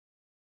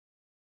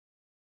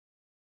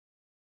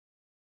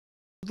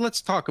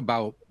let's talk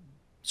about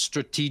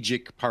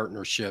strategic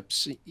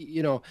partnerships.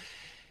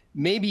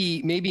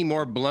 Maybe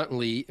more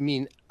bluntly, I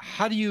mean,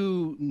 how do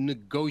you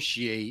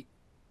negotiate?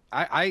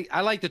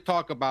 I like to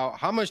talk about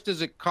how much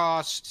does it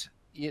cost?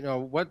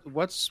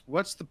 What's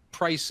the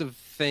price of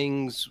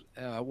things?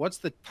 What's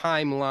the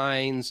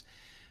timelines?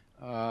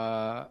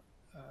 Uh,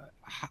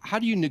 how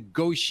do you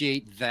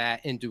negotiate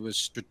that into a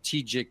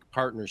strategic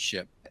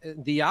partnership?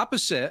 The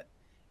opposite,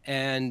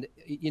 and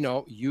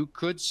you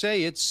could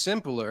say it's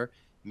simpler.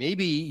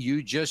 Maybe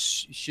you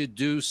just should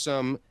do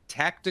some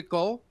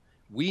tactical.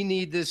 We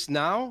need this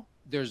now.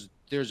 There's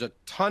a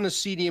ton of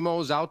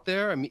CDMOs out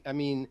there. I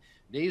mean,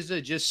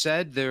 Neza just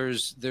said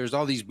there's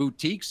all these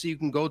boutiques you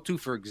can go to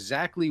for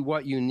exactly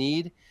what you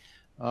need.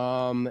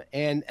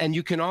 And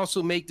you can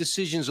also make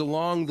decisions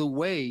along the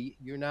way.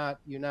 You're not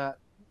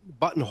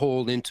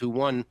buttonholed into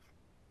one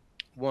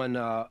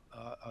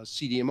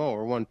CDMO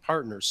or one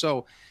partner.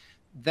 So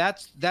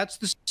that's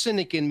the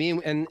cynic in me,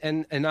 and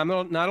I'm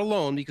not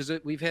alone, because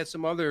we've had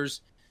some others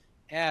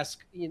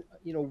ask,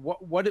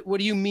 what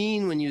do you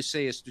mean when you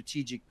say a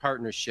strategic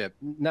partnership?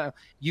 Now,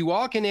 you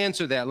all can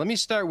answer that. Let me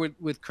start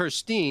with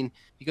Kirsteen,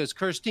 because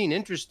Kirsteen,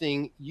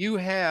 interesting, you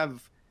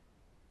have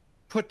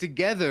put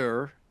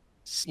together,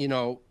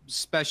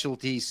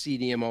 specialty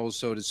CDMOs,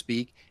 so to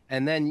speak,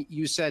 and then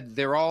you said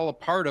they're all a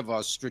part of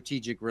a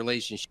strategic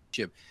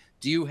relationship.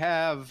 Do you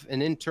have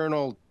an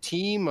internal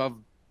team of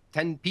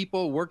 10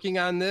 people working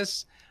on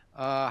this?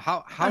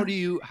 How do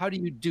you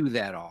do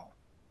that all?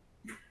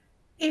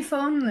 If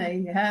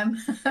only. I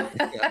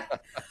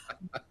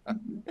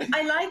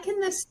liken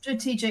the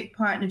strategic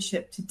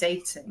partnership to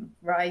dating,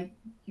 right?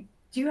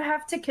 You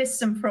have to kiss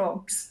some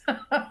frogs,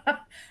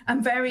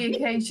 and very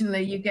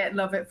occasionally you get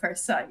love at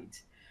first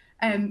sight.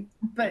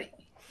 But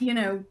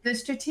the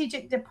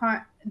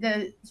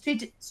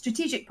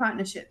strategic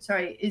partnership,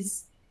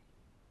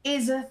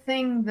 is a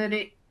thing that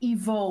it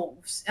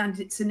evolves, and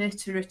it's an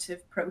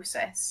iterative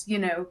process,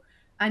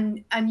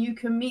 and you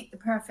can meet the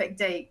perfect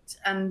date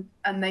and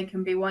they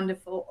can be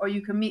wonderful, or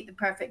you can meet the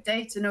perfect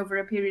date and over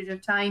a period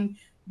of time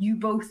you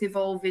both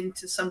evolve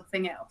into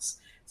something else.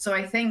 So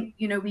I think,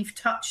 we've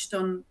touched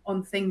on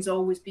things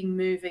always being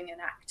moving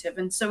and active,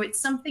 and so it's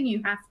something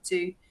you have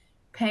to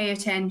pay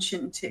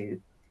attention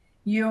to.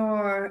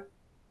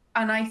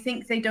 And I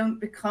think they don't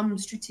become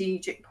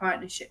strategic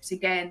partnerships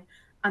again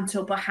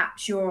until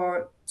perhaps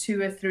you're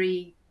 2 or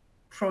 3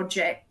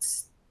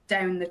 projects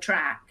down the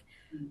track.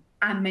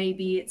 And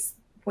maybe it's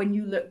when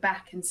you look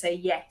back and say,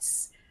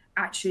 yes,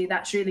 actually,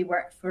 that's really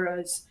worked for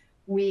us.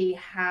 We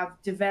have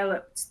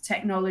developed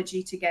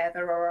technology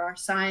together, or our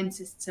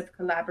scientists have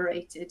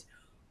collaborated,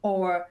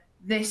 or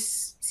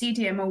this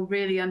CDMO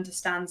really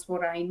understands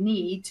what I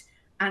need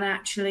and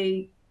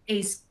actually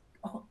is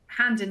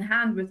hand in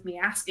hand with me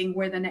asking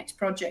where the next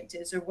project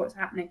is or what's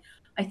happening.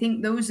 I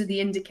think those are the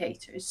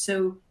indicators.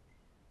 So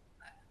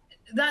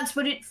that's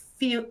what it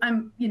feels.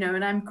 And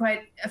I'm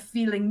quite a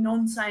feeling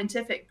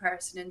non-scientific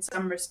person in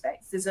some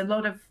respects. There's a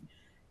lot of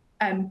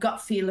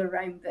gut feel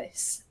around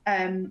this.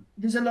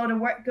 There's a lot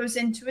of work goes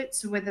into it.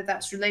 So whether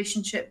that's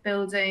relationship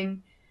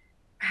building,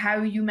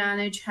 how you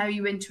manage, how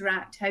you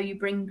interact, how you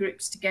bring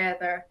groups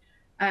together,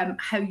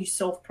 how you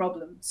solve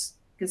problems,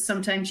 because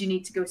sometimes you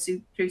need to go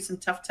through some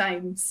tough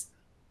times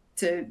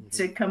to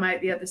come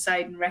out the other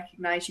side and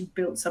recognize you've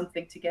built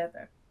something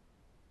together.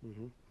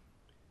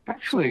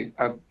 Actually,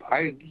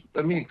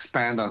 let me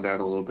expand on that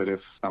a little bit, if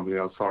somebody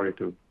else, sorry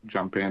to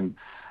jump in.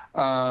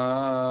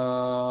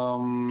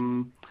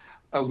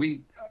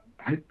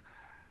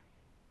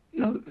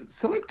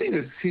 Selecting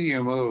a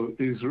CDMO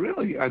is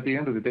really, at the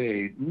end of the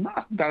day,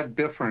 not that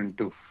different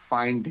to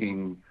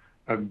finding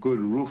a good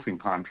roofing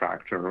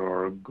contractor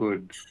or a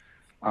good,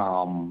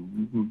 a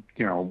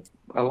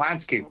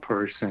landscape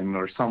person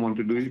or someone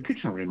to do your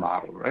kitchen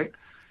remodel, right?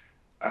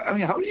 I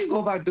mean, how do you go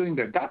about doing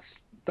that? That's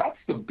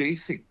the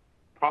basic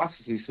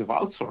processes of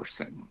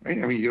outsourcing, right?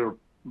 I mean, you're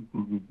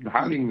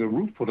having the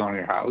roof put on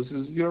your house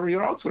is you're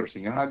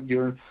outsourcing.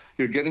 You're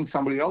getting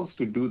somebody else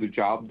to do the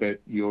job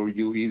that you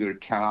either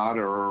cannot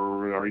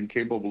or are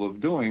incapable of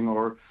doing,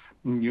 or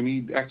you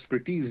need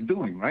expertise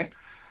doing, right?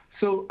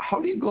 So how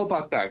do you go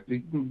about that?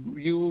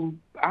 You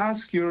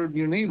ask your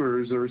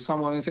neighbors or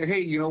someone and say,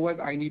 hey, you know what?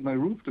 I need my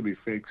roof to be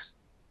fixed.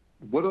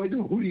 What do I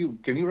do?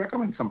 Can you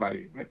recommend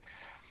somebody, right?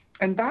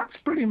 And that's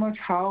pretty much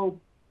how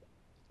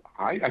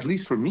at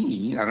least for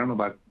me, I don't know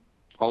about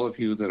all of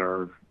you that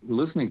are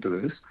listening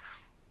to this,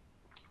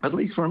 at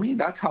least for me,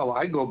 that's how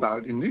I go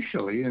about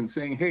initially, and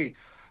saying, hey,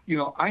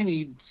 I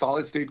need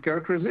solid state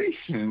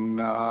characterization.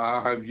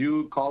 Have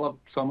you call up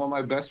some of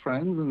my best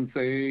friends and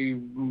say,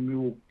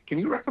 can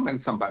you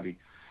recommend somebody?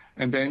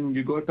 And then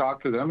you go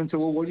talk to them and say,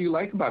 well, what do you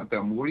like about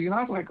them? What do you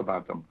not like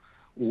about them?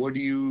 What do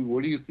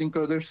you think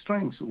are their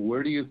strengths?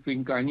 Where do you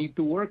think I need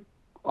to work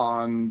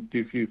on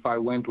if I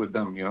went with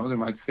them? They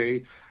might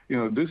say,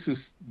 this is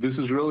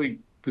really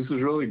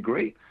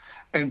great.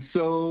 And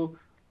so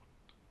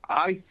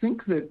I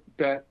think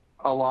that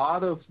a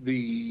lot of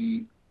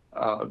the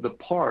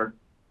parts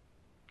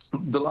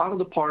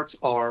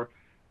are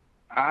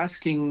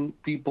asking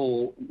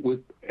people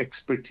with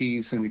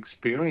expertise and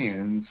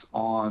experience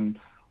on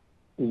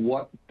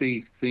what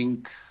they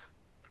think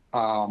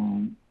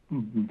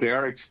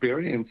their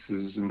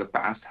experiences in the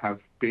past have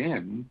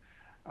been,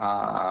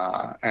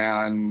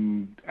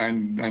 and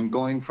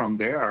going from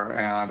there.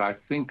 And I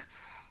think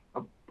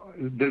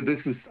this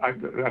is,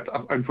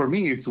 and for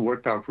me, it's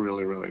worked out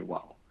really, really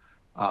well.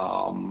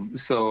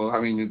 So, I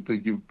mean,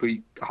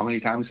 how many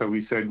times have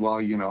we said, well,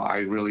 I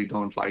really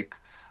don't like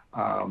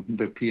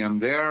the PM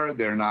there.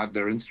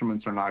 Their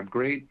instruments are not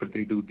great, but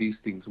they do these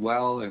things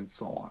well, and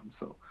so on.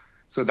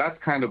 So that's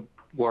kind of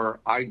where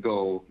I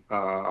go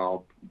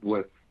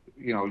with,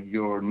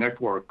 your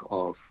network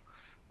of,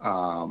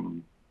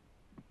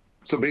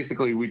 so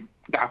basically we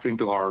tap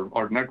into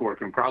our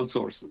network and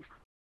crowdsources.